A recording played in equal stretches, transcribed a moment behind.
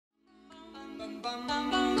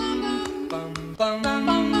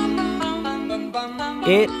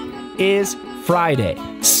It is Friday,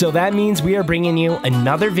 so that means we are bringing you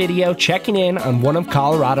another video checking in on one of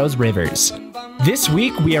Colorado's rivers. This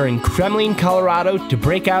week we are in Kremmling, Colorado to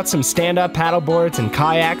break out some stand-up paddleboards and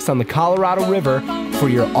kayaks on the Colorado River for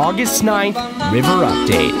your August 9th River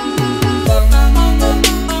Update.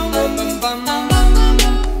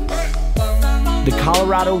 The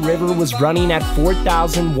Colorado River was running at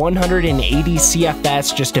 4,180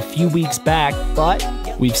 CFS just a few weeks back, but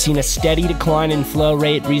we've seen a steady decline in flow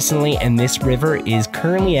rate recently, and this river is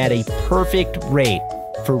currently at a perfect rate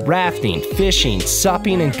for rafting, fishing,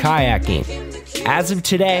 supping, and kayaking. As of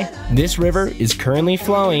today, this river is currently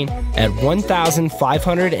flowing at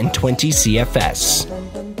 1,520 CFS.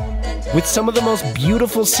 With some of the most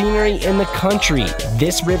beautiful scenery in the country,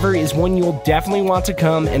 this river is one you'll definitely want to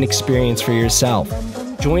come and experience for yourself.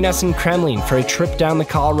 Join us in Kremmling for a trip down the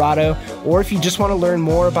Colorado, or if you just want to learn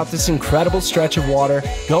more about this incredible stretch of water,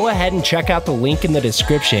 go ahead and check out the link in the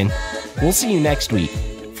description. We'll see you next week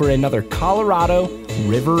for another Colorado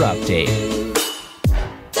River Update.